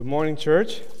Morning,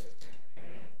 church.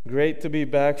 Great to be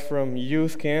back from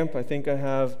youth camp. I think I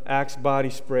have Axe body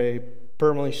spray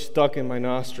permanently stuck in my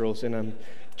nostrils, and I'm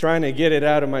trying to get it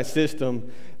out of my system.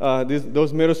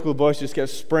 Those middle school boys just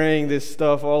kept spraying this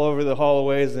stuff all over the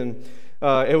hallways, and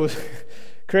it was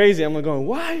crazy. I'm going,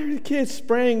 why are the kids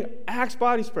spraying Axe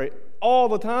body spray all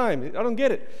the time? I don't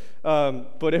get it.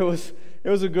 But it was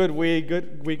a good week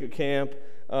of camp.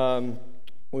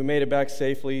 We made it back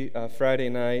safely Friday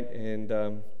night,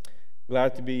 and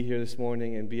glad to be here this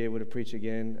morning and be able to preach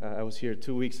again. I was here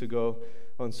 2 weeks ago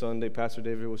on Sunday. Pastor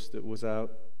David was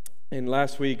out. And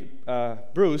last week,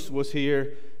 Bruce was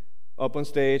here up on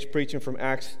stage preaching from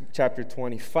Acts chapter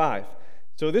 25.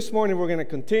 So this morning we're going to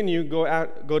continue, go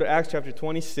to Acts chapter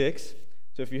 26.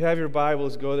 So if you have your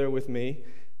Bibles, go there with me.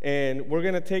 And we're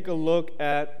going to take a look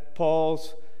at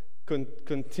Paul's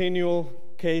continual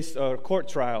case court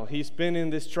trial. He's been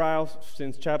in this trial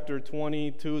since chapter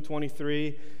 22,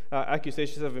 23.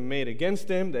 Accusations have been made against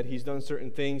him that he's done certain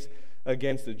things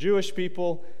against the Jewish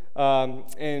people.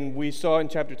 And we saw in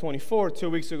chapter 24, 2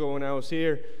 weeks ago when I was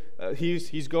here,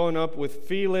 he's going up with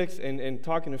Felix and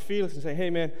talking to Felix and saying, hey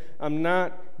man, I'm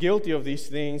not guilty of these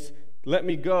things. Let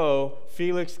me go.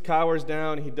 Felix cowers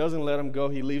down. He doesn't let him go.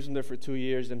 He leaves him there for 2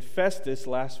 years. And Festus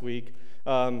last week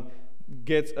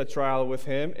gets a trial with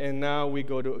him. And now we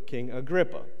go to King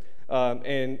Agrippa.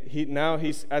 And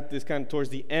he's at this kind of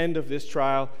towards the end of this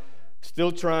trial,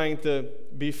 still trying to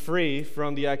be free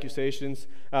from the accusations.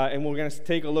 And we're going to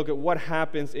take a look at what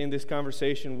happens in this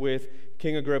conversation with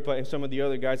King Agrippa and some of the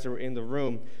other guys that were in the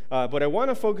room. But I want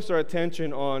to focus our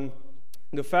attention on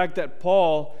the fact that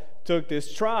Paul took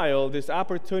this trial, this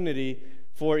opportunity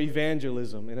for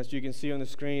evangelism. And as you can see on the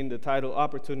screen, the title,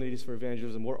 Opportunities for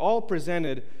Evangelism. We're all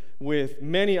presented with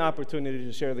many opportunities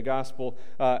to share the gospel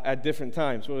at different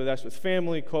times, whether that's with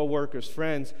family, co-workers,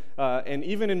 friends, and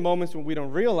even in moments when we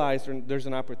don't realize there's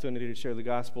an opportunity to share the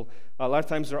gospel, a lot of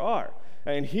times there are.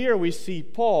 And here we see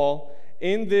Paul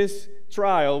in this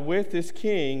trial with this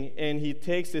king, and he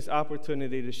takes this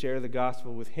opportunity to share the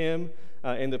gospel with him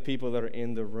and the people that are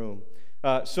in the room.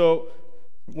 So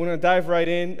we're going to dive right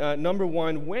in. Number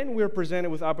one, when we're presented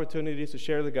with opportunities to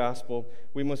share the gospel,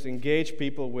 we must engage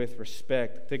people with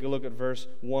respect. Take a look at verse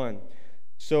 1.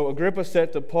 So Agrippa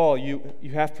said to Paul,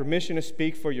 you have permission to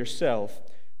speak for yourself.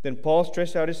 Then Paul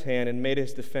stretched out his hand and made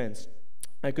his defense.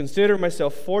 I consider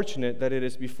myself fortunate that it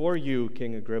is before you,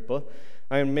 King Agrippa.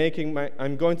 I'm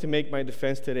going to make my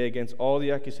defense today against all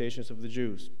the accusations of the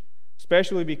Jews,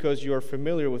 especially because you are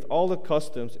familiar with all the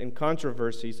customs and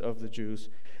controversies of the Jews.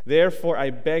 Therefore,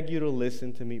 I beg you to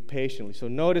listen to me patiently. So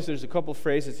notice there's a couple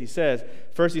phrases he says.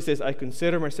 First, he says, I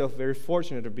consider myself very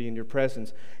fortunate to be in your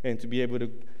presence and to be able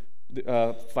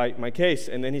to fight my case.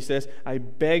 And then he says, I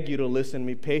beg you to listen to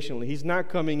me patiently. He's not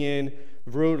coming in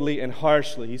rudely and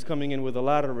harshly. He's coming in with a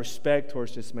lot of respect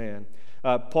towards this man.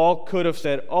 Paul could have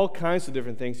said all kinds of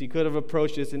different things. He could have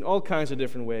approached this in all kinds of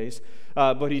different ways,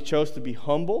 but he chose to be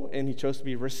humble and he chose to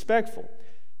be respectful.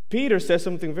 Peter says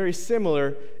something very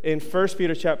similar in 1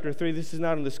 Peter chapter 3. This is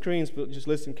not on the screens, but just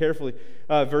listen carefully.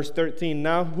 Verse 13,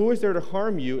 now who is there to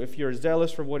harm you if you're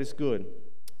zealous for what is good?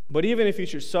 But even if you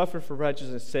should suffer for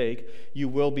righteousness' sake, you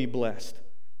will be blessed.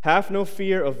 Have no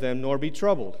fear of them, nor be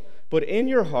troubled. But in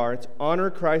your hearts, honor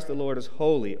Christ the Lord as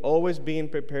holy, always being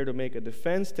prepared to make a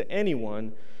defense to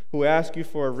anyone who asks you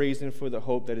for a reason for the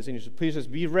hope that is in you. So please just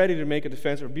be ready to make a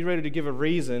defense or be ready to give a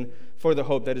reason for the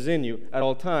hope that is in you at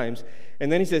all times.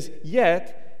 And then he says,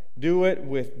 yet do it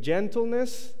with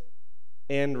gentleness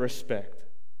and respect.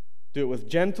 Do it with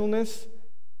gentleness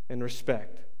and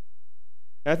respect.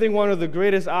 And I think one of the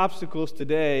greatest obstacles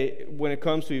today when it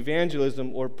comes to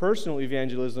evangelism or personal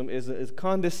evangelism is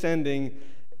condescending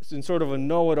in sort of a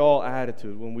know-it-all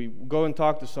attitude. When we go and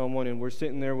talk to someone and we're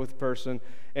sitting there with a person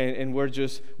and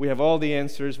we have all the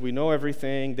answers, we know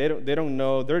everything, they don't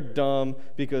know, they're dumb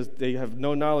because they have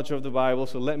no knowledge of the Bible,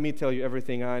 so let me tell you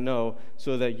everything I know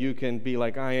so that you can be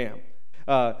like I am.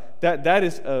 That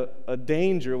is a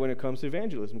danger when it comes to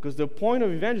evangelism, because the point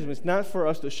of evangelism is not for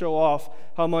us to show off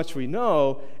how much we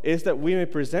know, it's that we may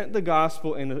present the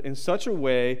gospel in such a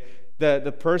way that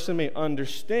the person may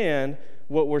understand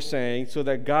what we're saying so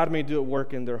that God may do a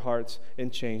work in their hearts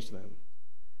and change them.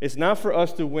 It's not for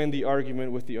us to win the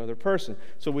argument with the other person.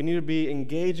 So we need to be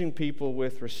engaging people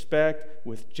with respect,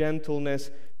 with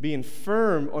gentleness, being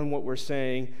firm on what we're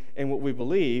saying and what we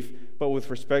believe, but with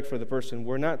respect for the person.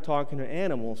 We're not talking to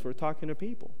animals, we're talking to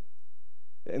people.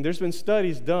 And there's been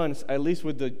studies done, at least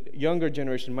with the younger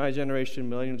generation, my generation,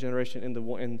 millennial generation, and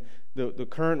the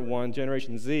current one,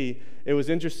 Generation Z. It was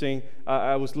interesting.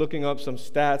 I was looking up some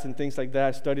stats and things like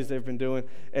that, studies they've been doing,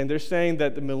 and they're saying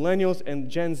that the millennials and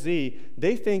Gen Z,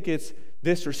 they think it's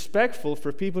disrespectful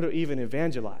for people to even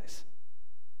evangelize.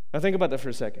 Now think about that for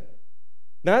a second.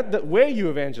 Not the way you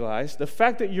evangelize, the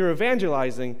fact that you're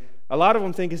evangelizing, a lot of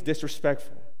them think is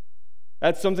disrespectful.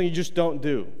 That's something you just don't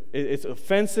do. It's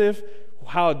offensive.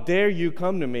 How dare you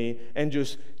come to me and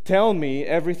just tell me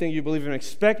everything you believe in and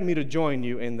expect me to join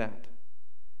you in that?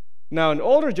 Now, an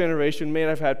older generation may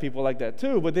have had people like that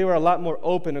too, but they were a lot more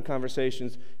open to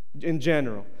conversations in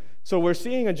general. So we're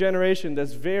seeing a generation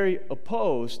that's very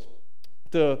opposed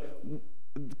to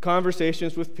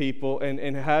conversations with people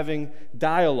and having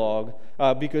dialogue,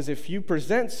 because if you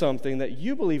present something that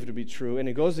you believe to be true and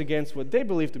it goes against what they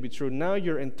believe to be true, now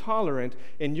you're intolerant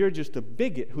and you're just a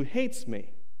bigot who hates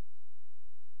me.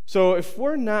 So if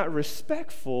we're not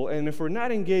respectful and if we're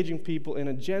not engaging people in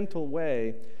a gentle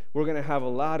way, we're going to have a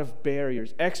lot of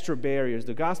barriers, extra barriers.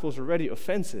 The gospel is already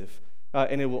offensive,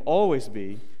 and it will always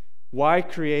be. Why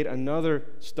create another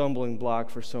stumbling block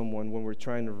for someone when we're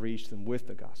trying to reach them with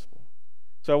the gospel?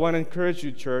 So I want to encourage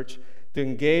you, church, to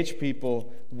engage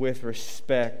people with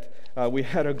respect. We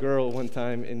had a girl one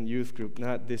time in youth group,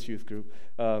 not this youth group.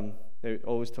 They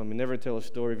always tell me, never tell a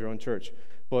story of your own church.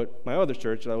 But my other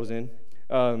church that I was in,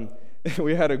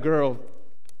 we had a girl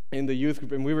in the youth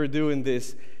group, and we were doing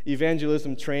this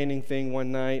evangelism training thing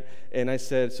one night, and I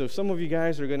said, so some of you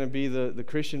guys are going to be the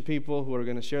Christian people who are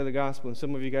going to share the gospel, and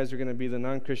some of you guys are going to be the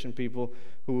non-Christian people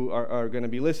who are going to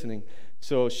be listening.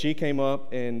 So she came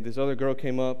up, and this other girl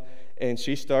came up, and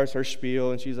she starts her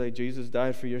spiel, and she's like, Jesus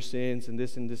died for your sins, and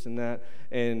this and this and that,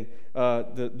 and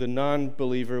the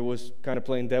non-believer was kind of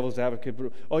playing devil's advocate,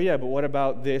 oh yeah, but what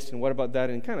about this, and what about that,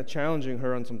 and kind of challenging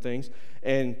her on some things,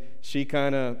 and she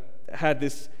kind of had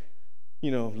this,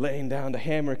 laying down the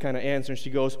hammer kind of answer, and she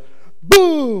goes,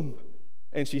 boom!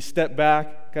 And she stepped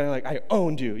back, kind of like, I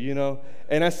owned you,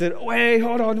 And I said, wait,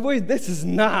 hold on, this is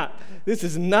not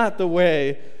the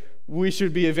way we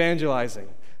should be evangelizing.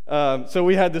 So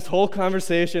we had this whole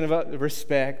conversation about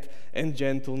respect and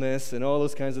gentleness and all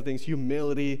those kinds of things,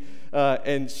 humility,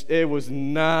 and it was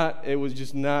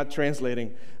just not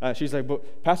translating. She's like,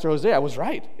 but Pastor Jose, I was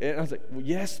right. And I was like, well,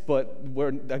 yes, but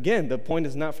again, the point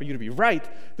is not for you to be right.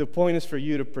 The point is for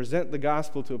you to present the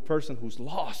gospel to a person who's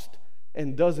lost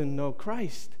and doesn't know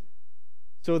Christ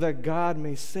so that God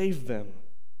may save them.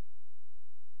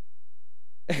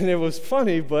 And it was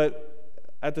funny, but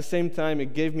at the same time,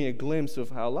 it gave me a glimpse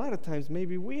of how a lot of times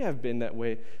maybe we have been that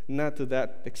way. Not to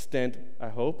that extent, I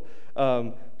hope,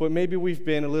 but maybe we've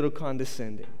been a little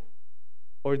condescending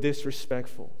or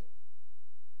disrespectful.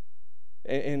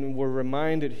 And we're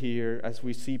reminded here as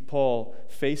we see Paul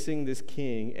facing this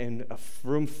king and a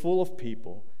room full of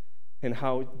people and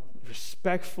how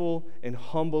respectful and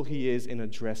humble he is in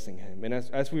addressing him. And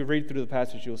as we read through the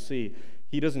passage, you'll see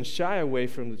he doesn't shy away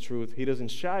from the truth. He doesn't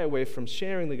shy away from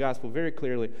sharing the gospel very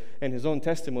clearly and his own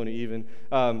testimony even,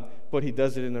 but he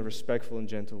does it in a respectful and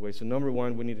gentle way. So number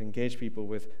one, we need to engage people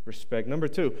with respect. Number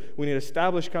two, we need to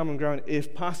establish common ground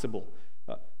if possible.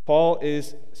 Paul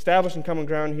is establishing common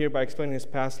ground here by explaining his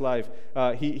past life.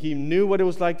 He knew what it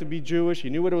was like to be Jewish. He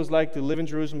knew what it was like to live in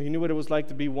Jerusalem. He knew what it was like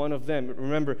to be one of them.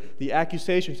 Remember, the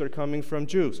accusations are coming from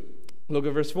Jews. Look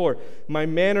at verse 4. My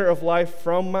manner of life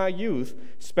from my youth,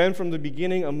 spent from the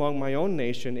beginning among my own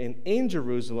nation and in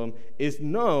Jerusalem, is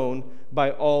known by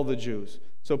all the Jews.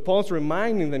 So Paul's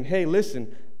reminding them, hey,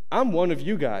 listen, I'm one of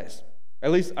you guys.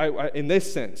 At least in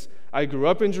this sense. I grew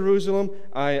up in Jerusalem.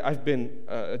 I've been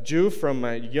a Jew from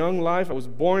my young life. I was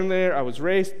born there. I was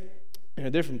raised in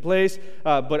a different place.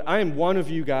 But I am one of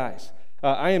you guys.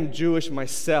 I am Jewish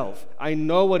myself. I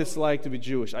know what it's like to be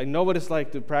Jewish. I know what it's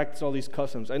like to practice all these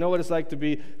customs. I know what it's like to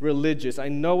be religious. I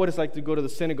know what it's like to go to the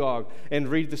synagogue and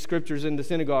read the scriptures in the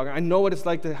synagogue. I know what it's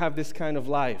like to have this kind of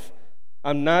life.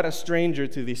 I'm not a stranger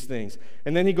to these things.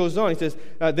 And then he goes on. He says,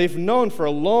 they've known for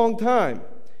a long time,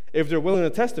 if they're willing to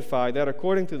testify, that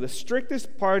according to the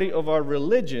strictest party of our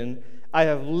religion, I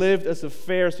have lived as a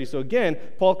Pharisee. So again,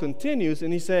 Paul continues,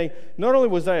 and he's saying, not only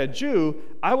was I a Jew,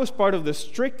 I was part of the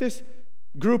strictest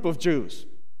group of Jews,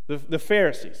 the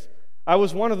Pharisees. I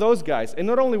was one of those guys. And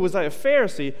not only was I a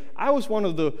Pharisee, I was one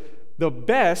of the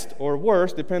best, or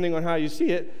worst, depending on how you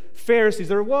see it, Pharisees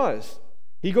there was.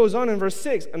 He goes on in verse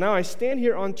 6, and now I stand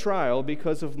here on trial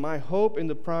because of my hope in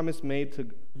the promise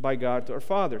made by God to our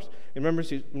fathers. And remember,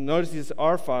 notice these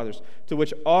our fathers, to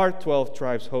which our 12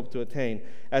 tribes hope to attain,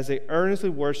 as they earnestly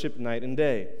worship night and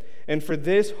day. And for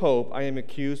this hope I am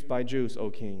accused by Jews,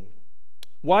 O king.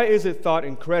 Why is it thought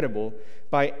incredible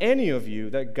by any of you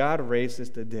that God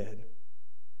raises the dead?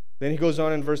 Then he goes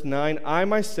on in verse 9, I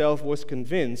myself was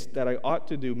convinced that I ought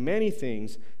to do many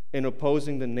things in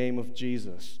opposing the name of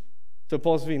Jesus. So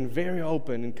Paul's being very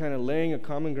open and kind of laying a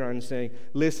common ground and saying,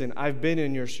 listen, I've been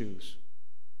in your shoes.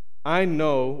 I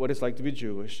know what it's like to be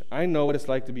Jewish. I know what it's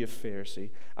like to be a Pharisee.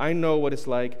 I know what it's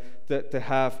like to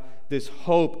have this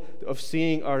hope of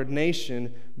seeing our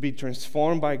nation be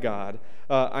transformed by God.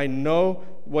 I know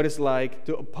what it's like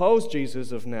to oppose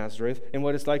Jesus of Nazareth and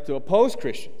what it's like to oppose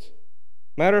Christians.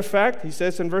 Matter of fact, he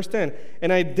says in verse 10,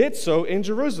 and I did so in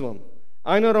Jerusalem.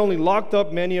 I not only locked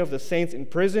up many of the saints in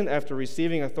prison after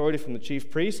receiving authority from the chief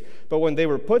priests, but when they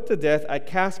were put to death, I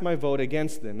cast my vote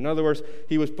against them. In other words,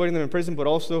 he was putting them in prison, but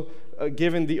also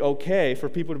given the okay for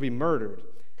people to be murdered.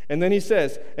 And then he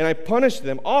says, and I punished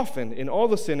them often in all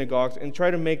the synagogues and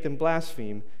tried to make them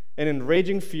blaspheme. And in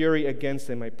raging fury against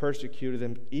them, I persecuted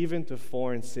them even to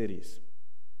foreign cities.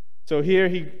 So here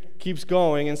he keeps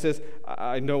going and says,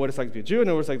 I know what it's like to be a Jew. I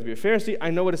know what it's like to be a Pharisee.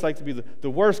 I know what it's like to be the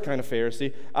worst kind of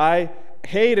Pharisee. I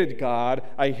hated God.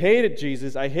 I hated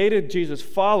Jesus. I hated Jesus'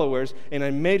 followers, and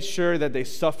I made sure that they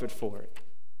suffered for it.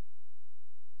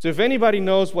 So if anybody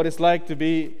knows what it's like to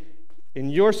be in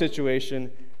your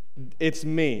situation, it's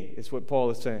me, is what Paul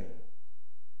is saying.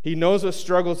 He knows the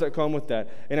struggles that come with that.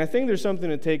 And I think there's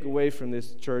something to take away from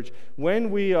this, church.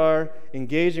 When we are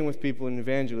engaging with people in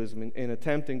evangelism and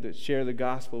attempting to share the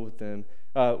gospel with them,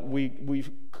 we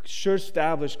should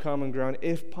establish common ground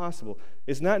if possible.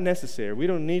 It's not necessary. We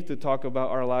don't need to talk about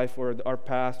our life or our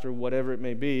past or whatever it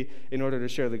may be in order to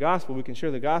share the gospel. We can share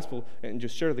the gospel and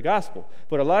just share the gospel.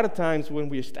 But a lot of times when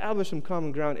we establish some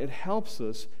common ground, it helps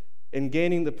us in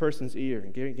gaining the person's ear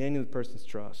and gaining the person's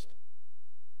trust.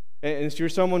 And if you're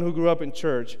someone who grew up in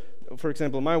church, for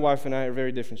example, my wife and I are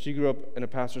very different. She grew up in a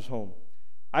pastor's home.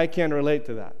 I can't relate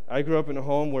to that. I grew up in a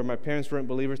home where my parents weren't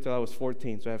believers till I was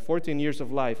 14. So I have 14 years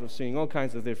of life of seeing all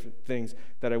kinds of different things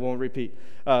that I won't repeat.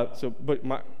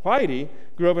 But Heidi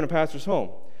grew up in a pastor's home.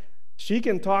 She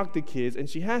can talk to kids, and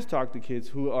she has talked to kids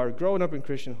who are growing up in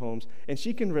Christian homes, and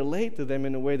she can relate to them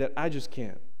in a way that I just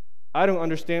can't. I don't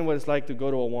understand what it's like to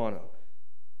go to Awana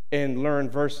and learn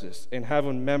verses and have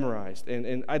them memorized.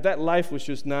 That life was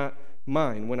just not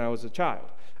mine when I was a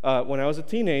child. When I was a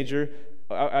teenager,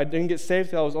 I didn't get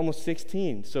saved till I was almost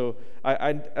 16. So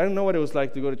I don't know what it was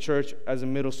like to go to church as a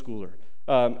middle schooler.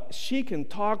 She can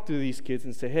talk to these kids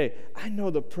and say, hey, I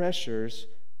know the pressures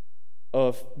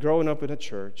of growing up in a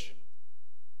church,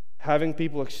 having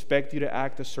people expect you to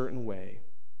act a certain way,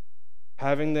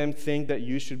 having them think that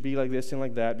you should be like this and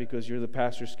like that because you're the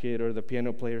pastor's kid or the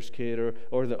piano player's kid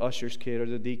or the usher's kid or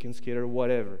the deacon's kid or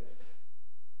whatever.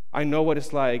 I know what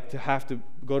it's like to have to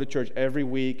go to church every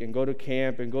week and go to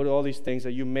camp and go to all these things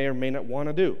that you may or may not want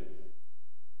to do.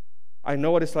 I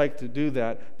know what it's like to do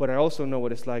that, but I also know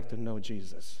what it's like to know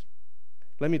Jesus.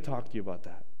 Let me talk to you about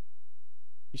that.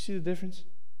 You see the difference?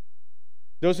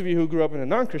 Those of you who grew up in a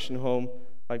non-Christian home,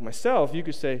 like myself, you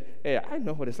could say, hey, I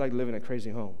know what it's like living in a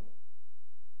crazy home.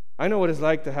 I know what it's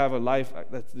like to have a life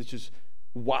that's just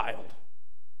wild.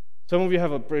 Some of you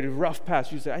have a pretty rough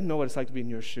past. You say, I know what it's like to be in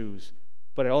your shoes,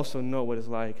 but I also know what it's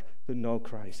like to know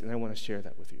Christ, and I want to share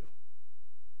that with you.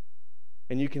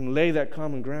 And you can lay that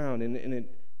common ground, and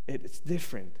it's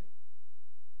different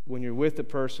when you're with the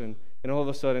person, and all of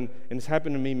a sudden, and it's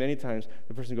happened to me many times,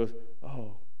 the person goes,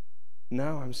 oh,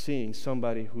 now I'm seeing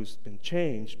somebody who's been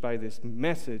changed by this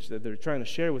message that they're trying to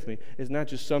share with me. It's not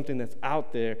just something that's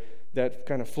out there that's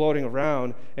kind of floating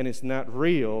around and it's not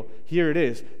real. Here it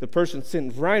is. The person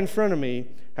sitting right in front of me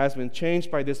has been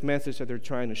changed by this message that they're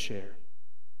trying to share.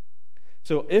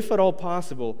 So if at all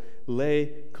possible,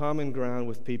 lay common ground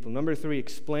with people. Number 3,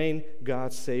 explain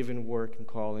God's saving work and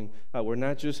calling. We're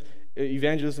not just,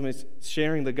 evangelism is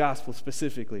sharing the gospel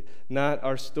specifically, not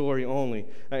our story only.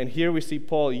 And here we see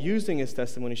Paul using his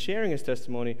testimony, sharing his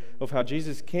testimony of how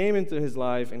Jesus came into his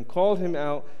life and called him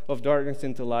out of darkness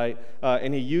into light,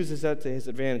 and he uses that to his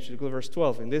advantage. Look at verse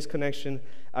 12. In this connection,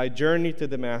 I journeyed to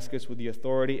Damascus with the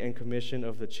authority and commission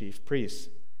of the chief priests.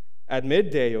 At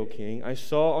midday, O king, I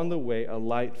saw on the way a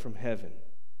light from heaven,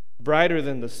 brighter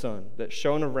than the sun, that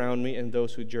shone around me and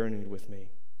those who journeyed with me.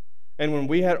 And when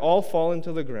we had all fallen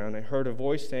to the ground, I heard a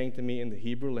voice saying to me in the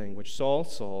Hebrew language, Saul,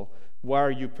 Saul, why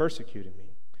are you persecuting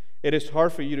me? It is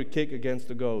hard for you to kick against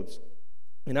the goads.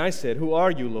 And I said, Who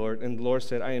are you, Lord? And the Lord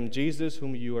said, I am Jesus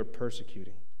whom you are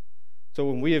persecuting. So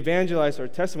when we evangelize our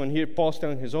testimony, here Paul's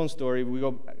telling his own story.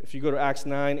 If you go to Acts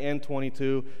 9 and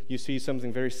 22, you see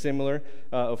something very similar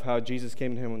of how Jesus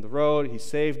came to him on the road. He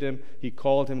saved him. He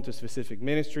called him to a specific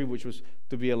ministry, which was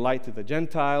to be a light to the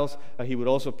Gentiles. He would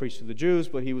also preach to the Jews,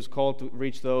 but he was called to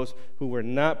reach those who were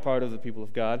not part of the people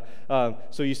of God.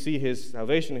 So you see his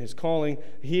salvation, his calling.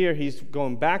 Here he's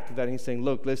going back to that, and he's saying,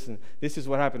 look, listen, this is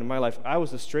what happened in my life. I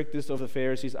was the strictest of the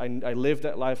Pharisees. I lived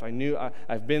that life. I knew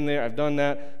I've been there. I've done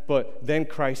that. But then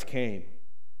Christ came,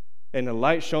 and the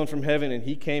light shone from heaven, and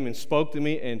he came and spoke to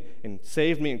me and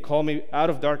saved me and called me out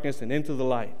of darkness and into the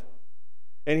light.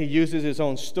 And he uses his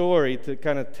own story to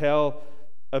kind of tell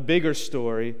a bigger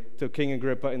story to King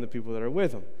Agrippa and the people that are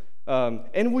with him.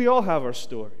 And we all have our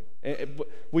story.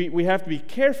 We have to be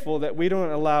careful that we don't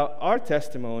allow our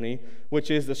testimony, which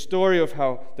is the story of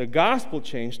how the gospel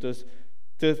changed us,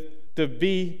 to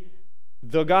be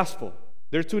the gospel.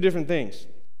 They're two different things.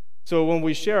 So when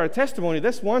we share our testimony,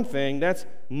 that's one thing. That's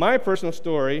my personal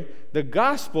story. The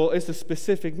gospel is the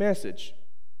specific message.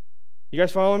 You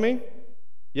guys follow me?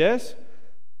 Yes?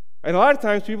 And a lot of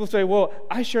times people say, well,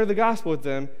 I share the gospel with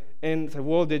them. And say,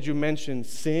 well, did you mention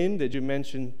sin? Did you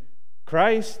mention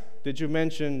Christ? Did you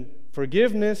mention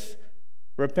forgiveness,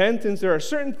 repentance? There are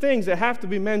certain things that have to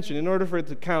be mentioned in order for it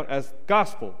to count as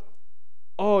gospel.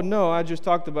 Oh, no, I just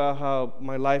talked about how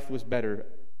my life was better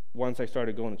once I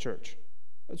started going to church.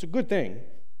 It's a good thing.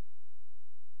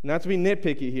 Not to be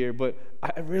nitpicky here, but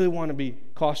I really want to be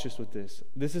cautious with this.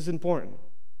 This is important.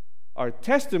 Our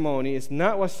testimony is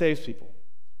not what saves people.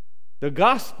 The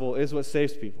gospel is what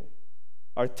saves people.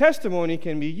 Our testimony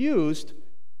can be used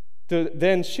to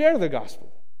then share the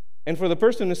gospel, and for the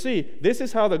person to see, this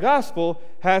is how the gospel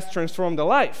has transformed a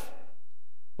life.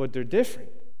 But they're different.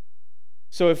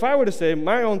 So if I were to say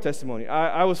my own testimony,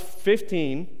 I was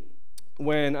 15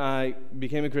 when I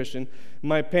became a Christian.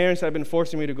 My parents had been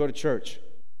forcing me to go to church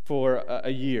for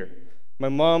a year. My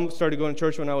mom started going to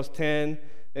church when I was 10,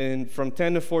 and from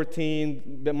 10 to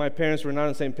 14, my parents were not on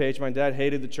the same page. My dad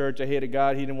hated the church. I hated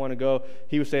God. He didn't want to go.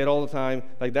 He would say it all the time,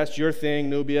 like, that's your thing,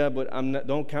 Nubia, but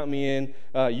don't count me in.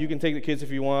 You can take the kids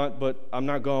if you want, but I'm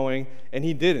not going. And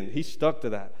he didn't. He stuck to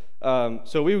that.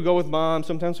 So we would go with mom.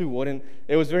 Sometimes we wouldn't.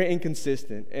 It was very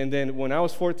inconsistent. And then when I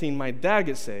was 14, my dad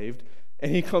gets saved,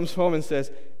 and he comes home and says,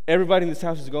 everybody in this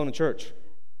house is going to church.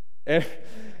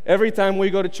 Every time we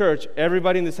go to church,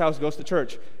 everybody in this house goes to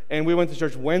church. And we went to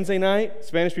church Wednesday night.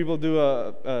 Spanish people do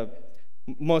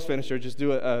most Spanish churches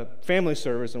do a family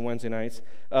service on Wednesday nights.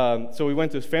 So we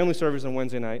went to family service on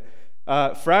Wednesday night.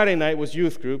 Friday night was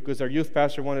youth group because our youth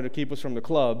pastor wanted to keep us from the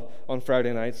club on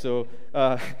Friday night. So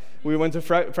we went to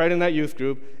Friday night youth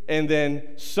group. And then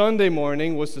Sunday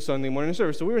morning was the Sunday morning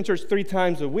service. So we were in church 3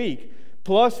 times a week.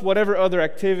 Plus whatever other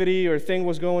activity or thing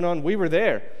was going on, we were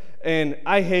there. And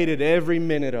I hated every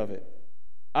minute of it.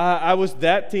 I was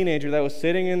that teenager that was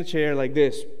sitting in the chair like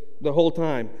this the whole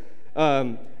time.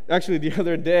 Actually, the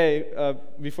other day,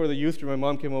 before the youth group, my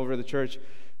mom came over to the church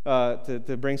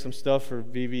to bring some stuff for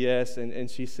VBS, and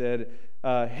she said,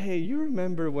 hey, you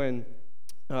remember when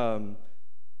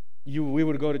we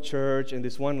would go to church, and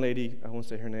this one lady, I won't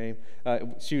say her name,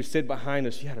 she would sit behind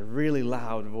us. She had a really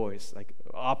loud voice, like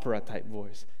opera-type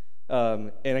voice.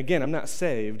 And again, I'm not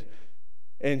saved.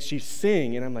 And she'd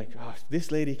sing, and I'm like, oh, if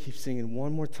this lady keeps singing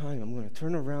one more time, I'm going to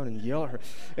turn around and yell at her.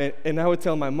 And I would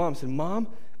tell my mom, I said, Mom,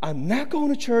 I'm not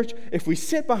going to church if we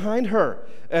sit behind her.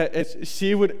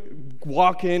 She would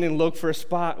walk in and look for a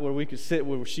spot where we could sit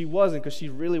where she wasn't, because she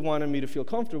really wanted me to feel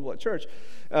comfortable at church.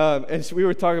 And so we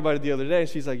were talking about it the other day, and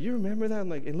she's like, you remember that? I'm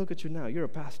like, and look at you now. You're a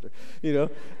pastor, you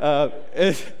know.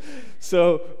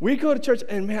 So we go to church,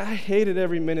 and man, I hated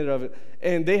every minute of it.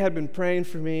 And they had been praying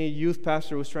for me. Youth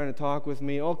pastor was trying to talk with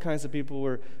me. All kinds of people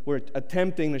were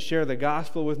attempting to share the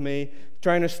gospel with me,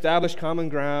 trying to establish common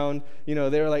ground. You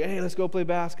know, they were like, hey, let's go play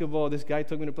basketball. This guy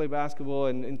took me to play basketball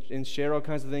and share all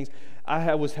kinds of things.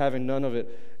 I was having none of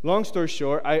it. Long story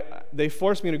short, they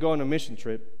forced me to go on a mission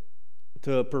trip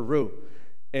to Peru.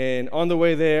 And on the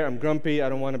way there, I'm grumpy. I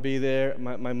don't want to be there.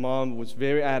 My mom was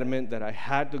very adamant that I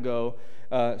had to go.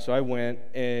 So I went,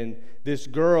 and this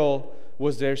girl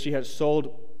was there. She had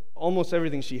sold almost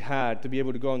everything she had to be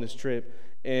able to go on this trip.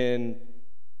 And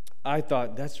I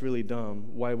thought, that's really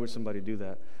dumb. Why would somebody do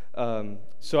that?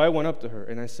 So I went up to her,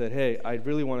 and I said, hey, I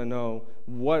really want to know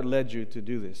what led you to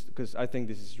do this, because I think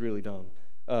this is really dumb.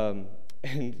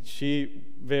 And she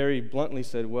very bluntly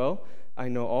said, well, I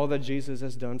know all that Jesus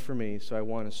has done for me, so I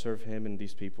want to serve him and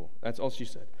these people. That's all she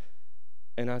said.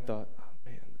 And I thought, oh,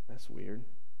 man, that's weird.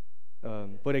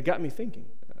 But it got me thinking.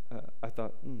 I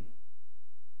thought,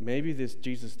 maybe this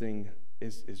Jesus thing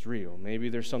is real. Maybe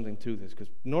there's something to this, because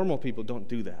normal people don't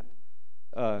do that.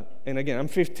 And again, I'm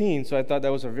 15, so I thought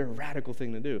that was a very radical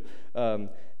thing to do. I'm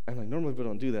like, normally people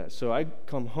don't do that. So I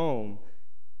come home,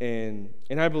 and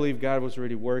I believe God was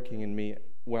already working in me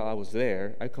while I was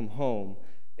there. I come home,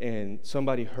 and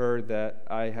somebody heard that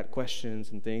I had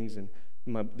questions and things, and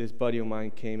this buddy of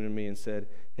mine came to me and said,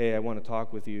 hey, I want to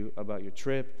talk with you about your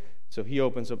trip. So he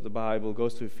opens up the Bible,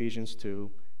 goes to Ephesians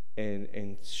 2,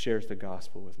 and shares the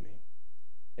gospel with me,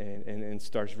 and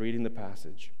starts reading the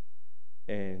passage.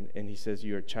 And he says,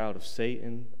 you're a child of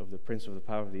Satan, of the prince of the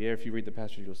power of the air. If you read the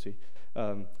passage, you'll see.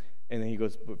 And then he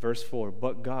goes, verse 4,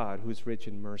 but God, who is rich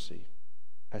in mercy,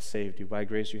 has saved you. By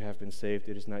grace you have been saved.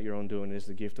 It is not your own doing. It is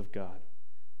the gift of God.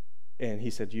 And he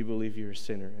said, do you believe you're a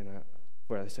sinner? And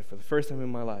I said, for the first time in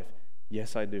my life,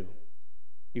 yes, I do.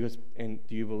 He goes, and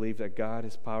do you believe that God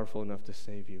is powerful enough to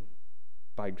save you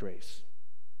by grace?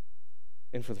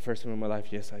 And for the first time in my life,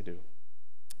 yes, I do.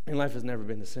 And life has never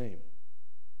been the same.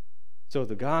 So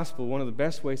the gospel, one of the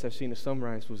best ways I've seen to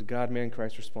summarize was God, Man,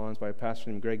 Christ Responds by a pastor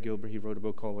named Greg Gilbert. He wrote a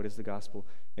book called What is the Gospel?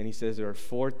 And he says there are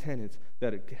 4 tenets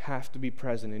that have to be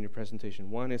present in your presentation.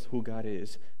 One is who God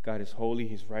is. God is holy,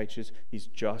 He's righteous, He's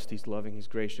just, He's loving, He's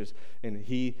gracious, and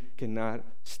He cannot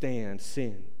stand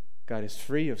sin. God is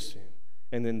free of sin.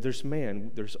 And then there's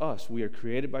man, there's us. We are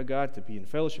created by God to be in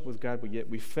fellowship with God, but yet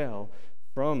we fell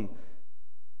from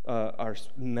our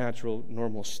natural,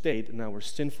 normal state. And now we're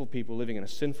sinful people living in a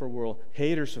sinful world,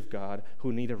 haters of God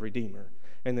who need a redeemer.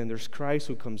 And then there's Christ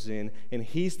who comes in, and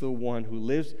He's the one who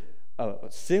lives a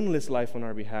sinless life on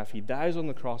our behalf. He dies on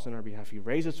the cross on our behalf. He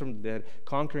raises from the dead,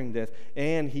 conquering death,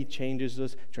 and He changes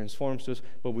us, transforms us.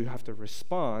 But we have to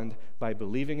respond by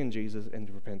believing in Jesus and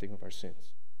repenting of our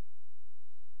sins.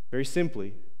 Very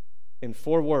simply, in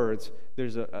 4 words,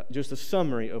 there's just a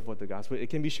summary of what the gospel is. It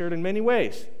can be shared in many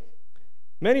ways.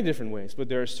 Many different ways, but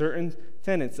there are certain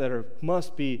tenets that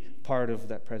must be part of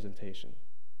that presentation,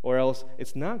 or else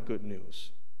it's not good news.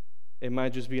 It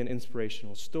might just be an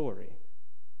inspirational story,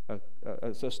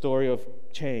 a story of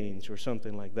change or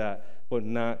something like that, but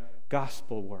not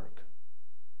gospel work.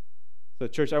 So,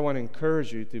 church, I want to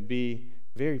encourage you to be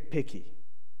very picky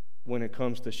when it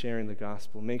comes to sharing the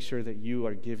gospel. Make sure that you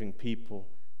are giving people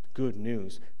good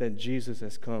news, that Jesus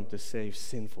has come to save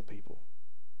sinful people.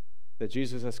 That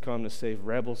Jesus has come to save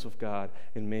rebels of God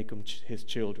and make them His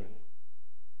children.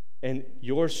 And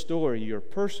your story, your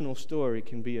personal story,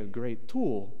 can be a great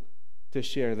tool to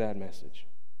share that message.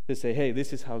 To say, hey,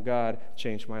 this is how God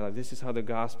changed my life. This is how the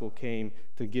gospel came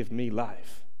to give me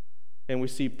life. And we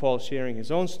see Paul sharing his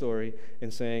own story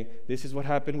and saying, this is what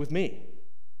happened with me.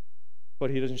 But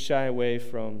he doesn't shy away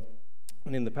from,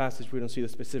 and in the passage we don't see the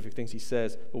specific things he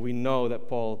says, but we know that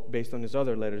Paul, based on his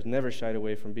other letters, never shied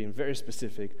away from being very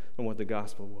specific on what the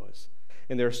gospel was.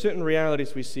 And there are certain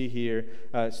realities we see here,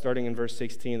 starting in verse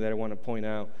 16, that I want to point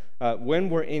out.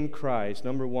 When we're in Christ,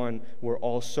 number one, we're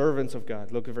all servants of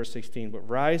God. Look at verse 16. But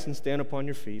rise and stand upon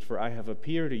your feet, for I have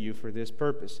appeared to you for this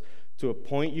purpose, to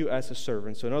appoint you as a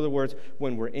servant. So in other words,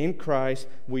 when we're in Christ,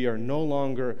 we are no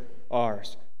longer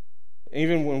ours.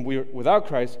 Even when we're without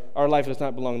Christ, our life does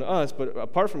not belong to us, but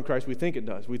apart from Christ, we think it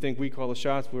does. We think we call the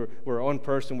shots, we're our own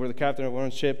person, we're the captain of our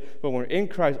own ship, but when we're in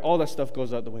Christ, all that stuff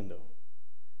goes out the window.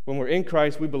 When we're in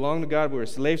Christ, we belong to God, we're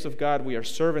slaves of God, we are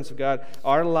servants of God.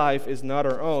 Our life is not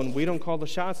our own. We don't call the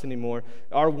shots anymore.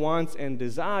 Our wants and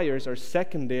desires are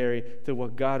secondary to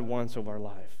what God wants of our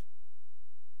life.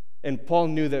 And Paul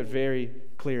knew that very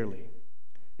clearly.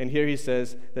 And here he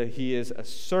says that he is a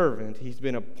servant. He's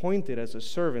been appointed as a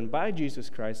servant by Jesus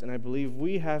Christ, and I believe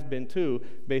we have been too,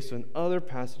 based on other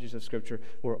passages of Scripture.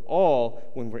 We're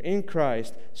all, when we're in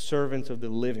Christ, servants of the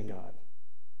living God.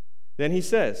 Then he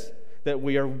says that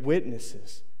we are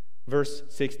witnesses. Verse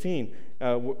 16,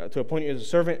 to appoint you as a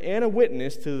servant and a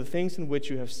witness to the things in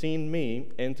which you have seen me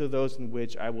and to those in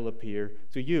which I will appear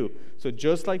to you. So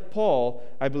just like Paul,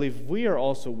 I believe we are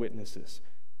also witnesses.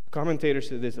 Commentators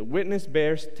say this: a witness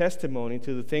bears testimony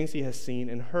to the things he has seen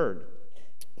and heard.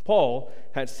 Paul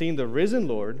had seen the risen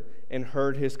Lord and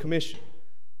heard His commission.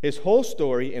 His whole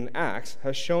story in Acts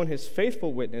has shown his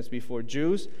faithful witness before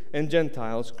Jews and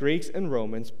Gentiles, Greeks and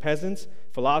Romans, peasants,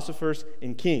 philosophers,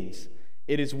 and kings.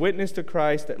 It is witness to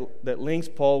Christ that links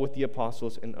Paul with the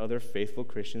apostles and other faithful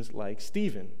Christians like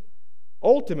Stephen.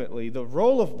 Ultimately, the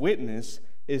role of witness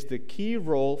is the key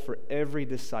role for every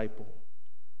disciple.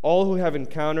 All who have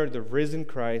encountered the risen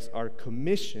Christ are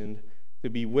commissioned to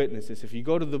be witnesses. If you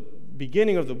go to the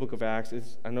beginning of the book of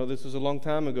Acts, I know this was a long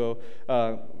time ago,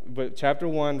 but chapter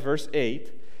 1, verse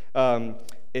 8,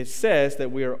 it says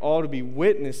that we are all to be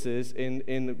witnesses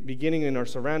in the beginning in our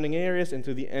surrounding areas and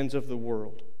to the ends of the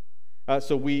world.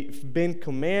 So we've been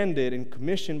commanded and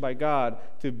commissioned by God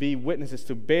to be witnesses,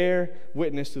 to bear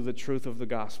witness to the truth of the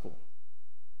gospel,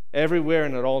 everywhere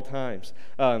and at all times.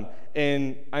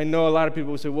 And I know a lot of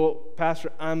people will say, well,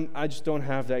 Pastor, I just don't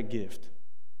have that gift.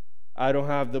 I don't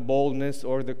have the boldness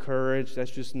or the courage.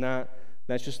 That's just not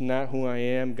who I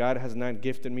am. God has not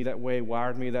gifted me that way,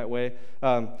 wired me that way.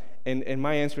 And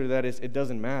my answer to that is, it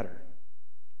doesn't matter.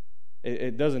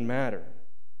 It doesn't matter.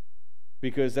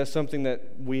 Because that's something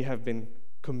that we have been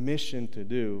commissioned to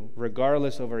do,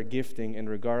 regardless of our gifting and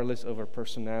regardless of our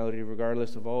personality,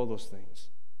 regardless of all those things.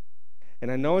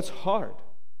 And I know it's hard.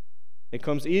 It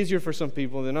comes easier for some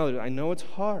people than others. I know it's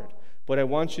hard, but I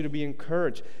want you to be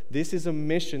encouraged. This is a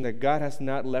mission that God has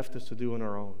not left us to do on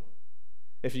our own.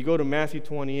 If you go to Matthew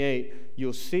 28,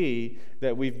 you'll see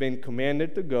that we've been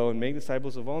commanded to go and make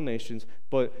disciples of all nations,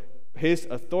 but His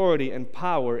authority and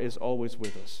power is always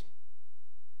with us.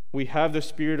 We have the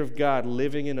Spirit of God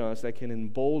living in us that can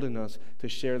embolden us to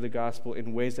share the gospel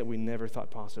in ways that we never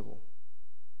thought possible.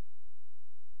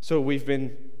 So we've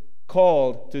been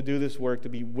called to do this work, to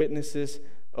be witnesses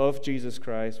of Jesus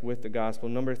Christ with the gospel.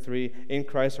 Number 3, in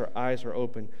Christ our eyes are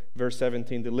open. Verse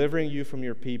 17, delivering you from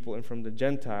your people and from the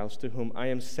Gentiles to whom I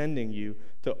am sending you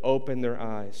to open their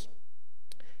eyes.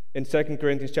 In 2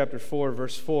 Corinthians chapter 4,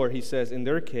 verse 4, he says, in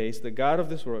their case, the God of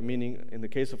this world, meaning in the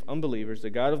case of unbelievers, the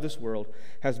God of this world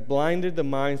has blinded the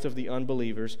minds of the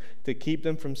unbelievers to keep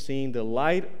them from seeing the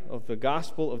light of the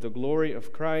gospel of the glory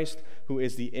of Christ, who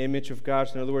is the image of God.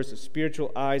 So in other words, the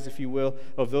spiritual eyes, if you will,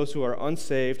 of those who are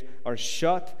unsaved are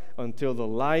shut until the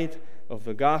light of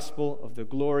the gospel of the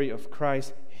glory of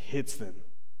Christ hits them.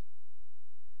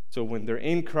 So when they're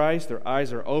in Christ, their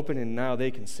eyes are open and now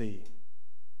they can see.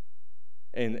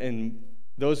 And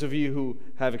those of you who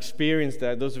have experienced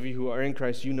that, those of you who are in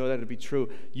Christ, you know that to be true.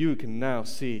 You can now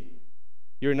see.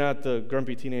 You're not the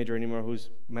grumpy teenager anymore who's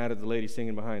mad at the lady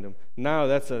singing behind him. Now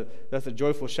that's a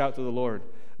joyful shout to the Lord.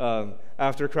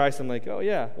 After Christ, I'm like, oh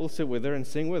yeah, we'll sit with her and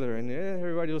sing with her, and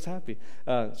everybody was happy.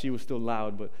 She was still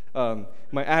loud, but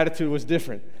my attitude was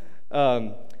different.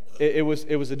 It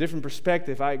was a different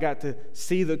perspective. I got to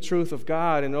see the truth of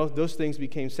God, and those things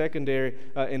became secondary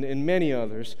in many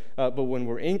others. But when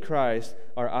we're in Christ,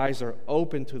 our eyes are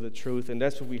open to the truth, and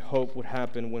that's what we hope would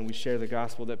happen when we share the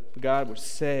gospel, that God would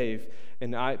save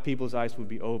and people's eyes would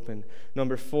be open.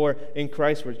 Number 4, in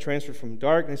Christ we're transferred from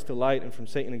darkness to light and from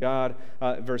Satan to God.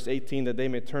 Verse 18, that they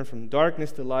may turn from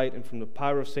darkness to light and from the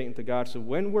power of Satan to God. So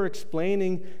when we're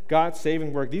explaining God's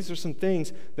saving work, these are some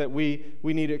things that we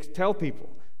need to tell people.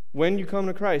 When you come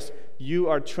to Christ, you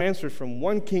are transferred from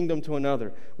one kingdom to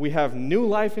another. We have new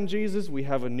life in Jesus. We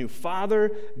have a new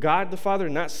Father, God the Father,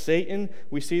 not Satan.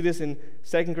 We see this in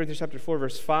 2 Corinthians chapter 4,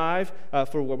 verse 5.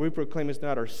 For what we proclaim is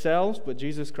not ourselves, but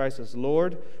Jesus Christ as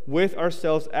Lord, with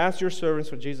ourselves as your servants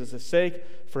for Jesus' sake.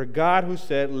 For God, who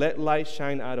said, let light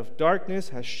shine out of darkness,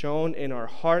 has shone in our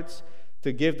hearts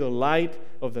to give the light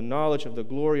of the knowledge of the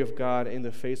glory of God in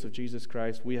the face of Jesus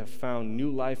Christ. We have found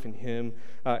new life in Him.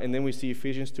 And then we see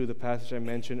Ephesians 2, the passage I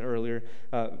mentioned earlier,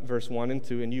 verse 1 and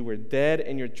 2. And you were dead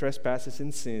in your trespasses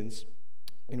and sins,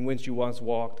 in which you once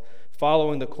walked,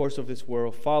 following the course of this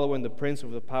world, following the prince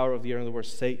of the power of the air, in other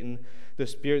words, Satan, the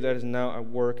spirit that is now at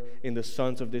work in the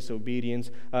sons of disobedience.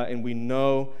 And we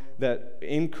know that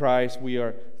in Christ we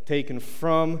are taken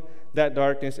from that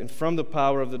darkness and from the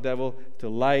power of the devil to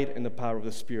light and the power of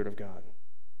the Spirit of God.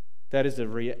 That is the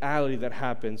reality that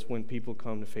happens when people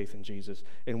come to faith in Jesus.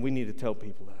 And we need to tell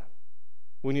people that.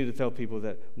 We need to tell people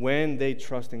that when they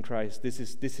trust in Christ, this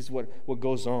is what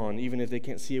goes on. Even if they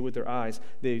can't see it with their eyes,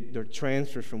 they're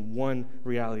transferred from one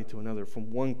reality to another, from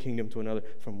one kingdom to another,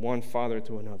 from one Father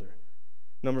to another.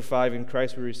 Number 5, in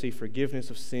Christ we receive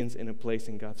forgiveness of sins and a place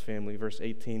in God's family. Verse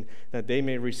 18, that they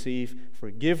may receive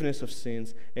forgiveness of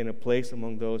sins and a place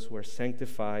among those who are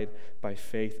sanctified by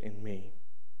faith in me.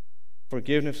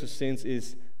 Forgiveness of sins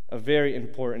is a very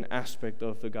important aspect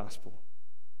of the gospel,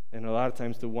 and a lot of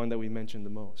times the one that we mention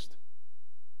the most.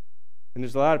 And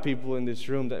there's a lot of people in this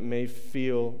room that may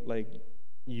feel like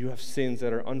you have sins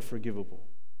that are unforgivable.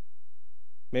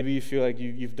 Maybe you feel like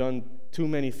you've done too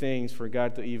many things for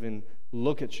God to even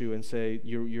look at you and say,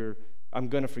 I'm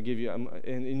going to forgive you.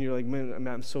 And you're like, man,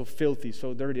 I'm so filthy,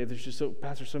 so dirty. There's just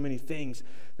Pastor, so many things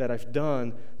that I've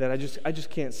done that I just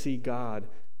can't see God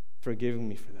forgiving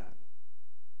me for that.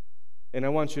 And I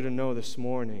want you to know this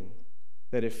morning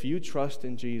that if you trust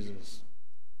in Jesus,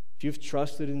 if you've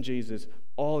trusted in Jesus,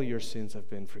 all your sins have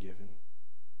been forgiven.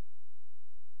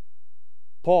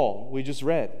 Paul, we just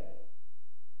read,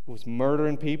 was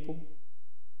murdering people,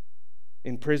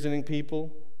 imprisoning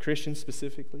people, Christians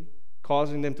specifically,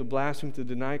 causing them to blaspheme, to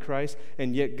deny Christ,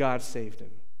 and yet God saved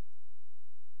him.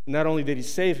 Not only did he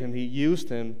save him, he used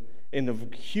him in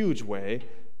a huge way,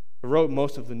 wrote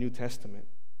most of the New Testament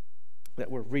that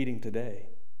we're reading today.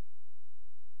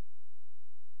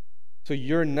 So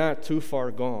you're not too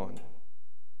far gone.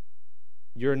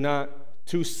 You're not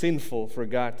too sinful for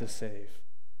God to save.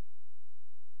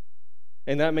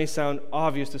 And that may sound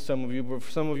obvious to some of you, but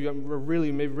for some of you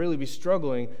may really be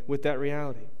struggling with that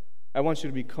reality. I want you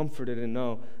to be comforted and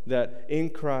know that in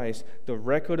Christ, the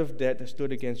record of debt that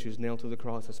stood against you is nailed to the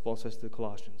cross, as Paul says to the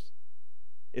Colossians.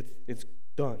 It's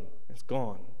done. It's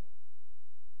gone.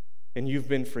 And you've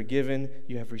been forgiven.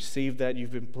 You have received that.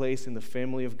 You've been placed in the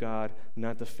family of God,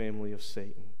 not the family of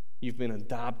Satan. You've been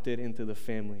adopted into the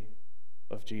family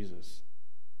of Jesus.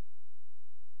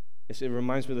 It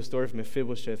reminds me of the story of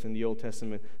Mephibosheth in the Old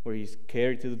Testament, where he's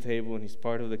carried to the table and he's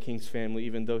part of the king's family,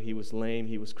 even though he was lame,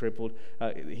 he was crippled,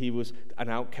 he was an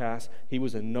outcast, he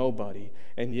was a nobody.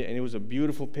 And it was a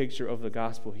beautiful picture of the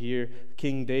gospel. Here,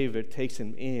 King David takes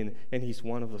him in, and he's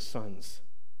one of the sons,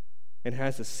 and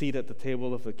has a seat at the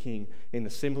table of the king. In a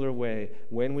similar way,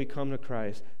 when we come to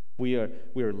Christ, we are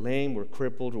lame, we're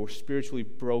crippled, we're spiritually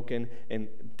broken and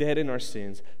dead in our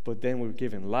sins, but then we're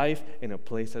given life and a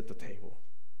place at the table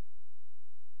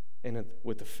and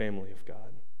with the family of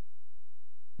God.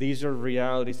 These are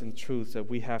realities and truths that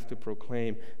we have to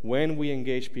proclaim. When we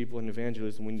engage people in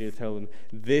evangelism, we need to tell them,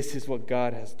 this is what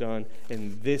God has done,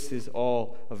 and this is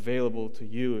all available to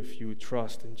you if you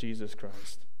trust in Jesus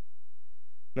Christ.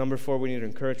 Number 4, we need to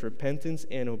encourage repentance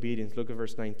and obedience. Look at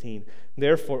verse 19.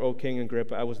 Therefore, O King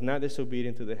Agrippa, I was not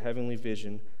disobedient to the heavenly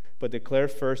vision, but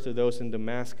declared first to those in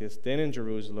Damascus, then in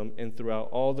Jerusalem, and throughout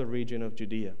all the region of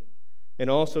Judea, and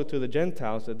also to the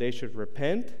Gentiles, that they should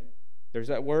repent, there's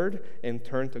that word, and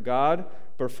turn to God,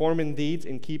 performing deeds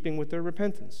in keeping with their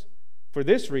repentance. For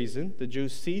this reason, the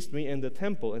Jews seized me in the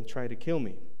temple and tried to kill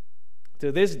me.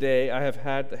 To this day, I have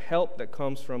had the help that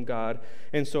comes from God,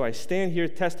 and so I stand here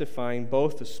testifying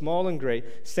both to small and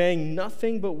great, saying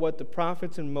nothing but what the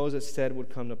prophets and Moses said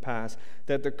would come to pass,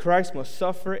 that the Christ must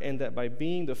suffer, and that by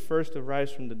being the first to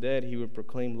rise from the dead, he would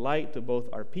proclaim light to both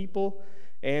our people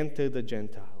and to the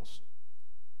Gentiles.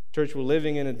 Church, we're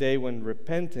living in a day when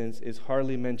repentance is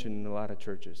hardly mentioned in a lot of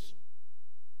churches,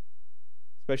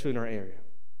 especially in our area.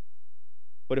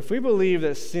 But if we believe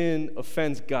that sin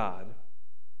offends God,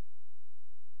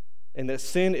 and that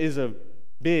sin is a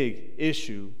big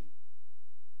issue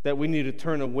that we need to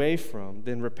turn away from,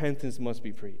 then repentance must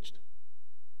be preached.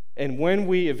 And when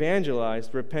we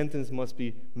evangelize, repentance must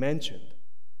be mentioned.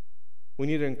 We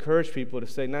need to encourage people to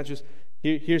say, not just,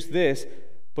 here's this,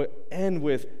 but end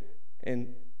with,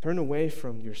 and turn away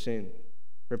from your sin.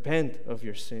 Repent of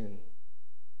your sin.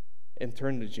 And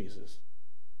turn to Jesus.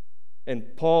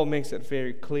 And Paul makes it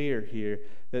very clear here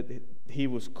that he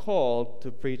was called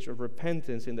to preach of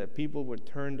repentance and that people would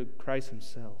turn to Christ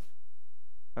himself.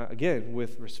 Again,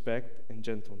 with respect and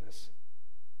gentleness.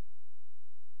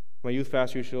 My youth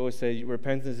pastor used to always say,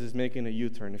 repentance is making a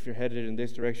U-turn. If you're headed in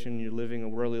this direction, you're living a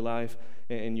worldly life,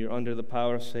 and you're under the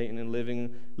power of Satan and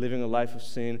living a life of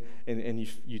sin, and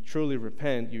you truly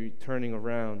repent, you're turning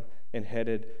around and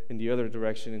headed in the other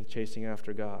direction and chasing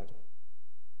after God.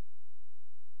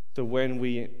 So when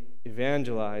we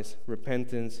evangelize,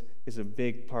 repentance is a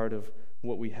big part of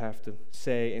what we have to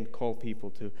say and call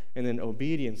people to. And then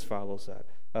obedience follows that.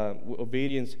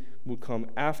 Obedience will come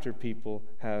after people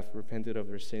have repented of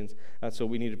their sins. So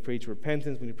we need to preach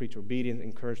repentance, we need to preach obedience,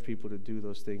 encourage people to do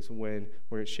those things when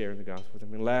we're sharing the gospel with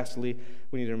them. And lastly,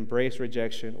 we need to embrace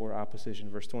rejection or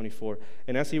opposition. Verse 24.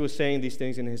 And as he was saying these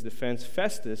things in his defense,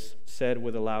 Festus said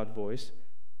with a loud voice,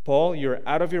 Paul, you're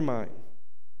out of your mind.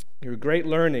 Your great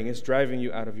learning is driving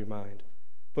you out of your mind.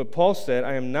 But Paul said,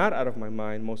 I am not out of my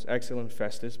mind, most excellent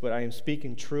Festus, but I am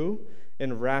speaking true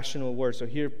and rational words. So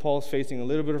here Paul's facing a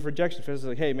little bit of rejection. Festus is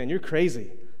like, hey man, you're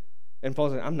crazy. And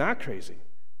Paul's like, I'm not crazy.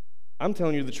 I'm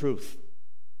telling you the truth.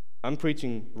 I'm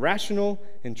preaching rational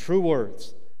and true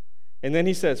words. And then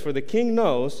he says, for the king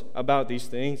knows about these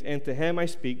things, and to him I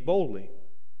speak boldly.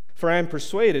 For I am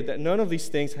persuaded that none of these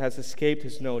things has escaped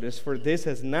his notice, for this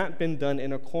has not been done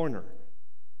in a corner.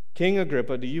 King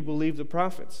Agrippa, do you believe the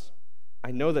prophets?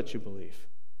 I know that you believe.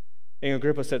 And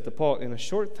Agrippa said to Paul, in a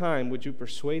short time would you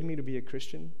persuade me to be a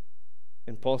Christian?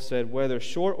 And Paul said, whether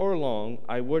short or long,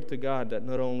 I would to God that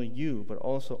not only you, but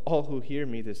also all who hear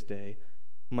me this day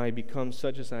might become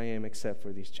such as I am except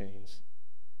for these chains.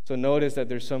 So notice that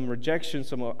there's some rejection,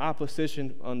 some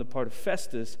opposition on the part of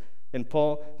Festus, and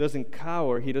Paul doesn't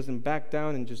cower, he doesn't back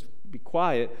down and just be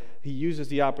quiet. He uses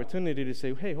the opportunity to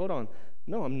say, hey, hold on,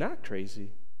 no, I'm not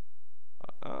crazy.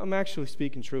 I'm actually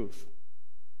speaking truth.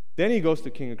 Then he goes to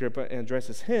King Agrippa and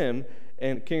addresses him,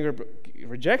 and King Agrippa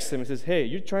rejects him and says, hey,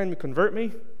 you're trying to convert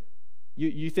me?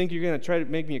 You think you're going to try to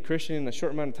make me a Christian in a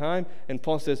short amount of time? And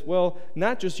Paul says, well,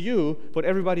 not just you, but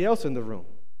everybody else in the room.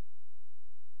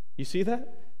 You see that?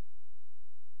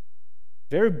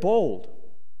 Very bold.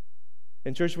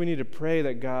 In church, we need to pray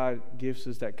that God gives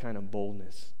us that kind of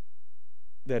boldness.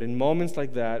 That in moments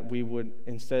like that, we would,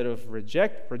 instead of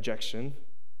rejection,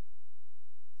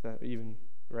 is that even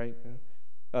right?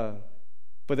 But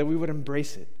that we would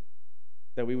embrace it.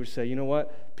 That we would say, you know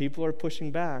what? People are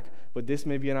pushing back, but this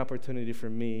may be an opportunity for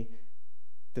me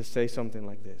to say something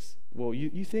like this. Well,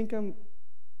 you think I'm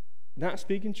not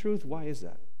speaking truth? Why is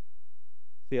that?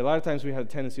 See, a lot of times we have a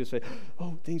tendency to say,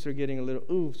 oh, things are getting a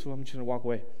little, so I'm just going to walk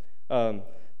away.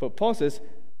 But Paul says,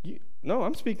 no,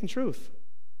 I'm speaking truth.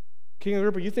 King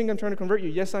Agrippa, you think I'm trying to convert you?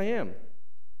 Yes, I am.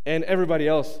 And everybody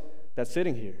else that's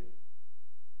sitting here.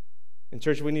 In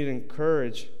church, we need to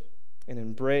encourage and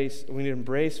embrace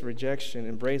rejection,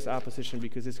 embrace opposition,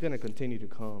 because it's going to continue to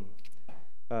come.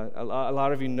 A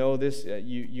lot of you know this.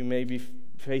 You may be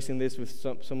facing this with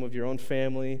some of your own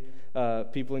family,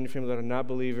 people in your family that are not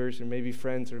believers, or maybe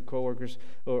friends or coworkers,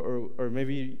 or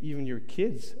maybe even your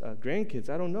kids, grandkids,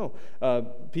 I don't know.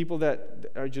 People that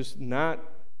are just not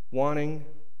wanting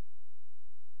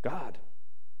God.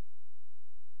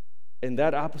 And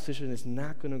that opposition is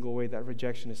not going to go away. That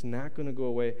rejection is not going to go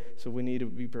away. So we need to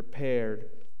be prepared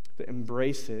to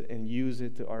embrace it and use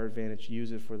it to our advantage,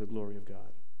 use it for the glory of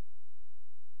God.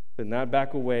 To not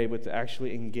back away, but to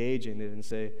actually engage in it and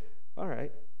say, all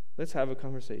right, let's have a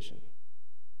conversation.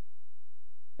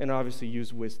 And obviously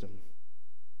use wisdom.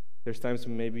 There's times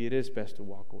when maybe it is best to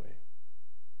walk away.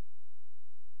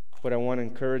 But I want to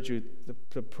encourage you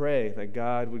to pray that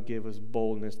God would give us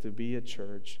boldness to be a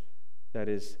church that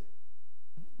is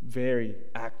very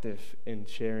active in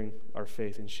sharing our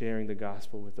faith and sharing the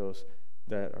gospel with those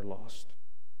that are lost.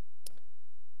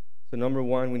 So number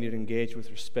one, we need to engage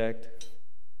with respect,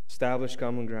 establish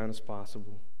common ground as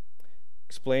possible,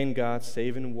 explain God's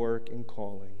saving work and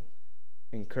calling,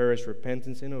 encourage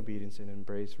repentance and obedience, and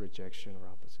embrace rejection or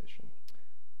opposition.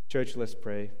 Church, let's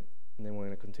pray, and then we're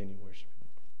going to continue worshiping.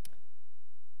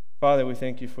 Father, we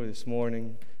thank you for this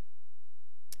morning,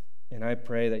 and I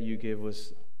pray that you give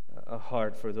us a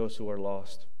heart for those who are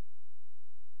lost.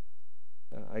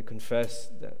 I confess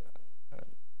that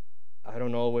I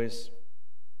don't always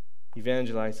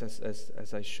evangelize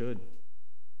as I should.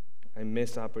 I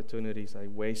miss opportunities. I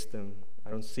waste them. I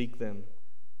don't seek them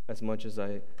as much as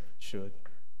I should.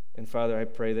 And Father, I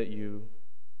pray that you,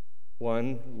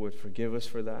 one, would forgive us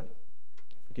for that.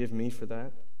 Forgive me for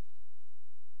that.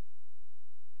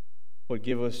 Would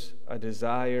give us a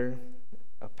desire,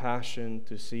 a passion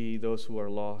to see those who are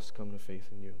lost come to faith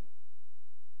in you.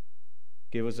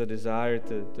 Give us a desire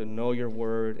to know your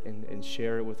word and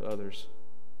share it with others,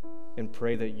 and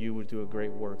pray that you would do a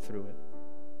great work through it.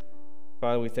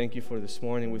 Father, we thank you for this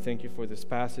morning. We thank you for this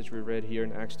passage we read here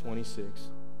in Acts 26.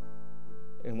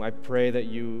 And I pray that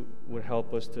you would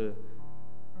help us to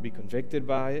be convicted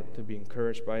by it, to be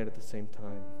encouraged by it at the same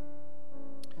time.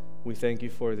 We thank you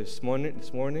for this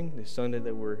morning, this Sunday,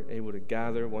 that we're able to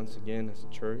gather once again as a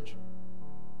church.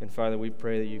 And Father, we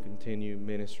pray that you continue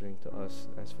ministering to us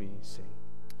as we sing.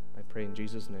 I pray in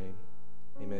Jesus' name.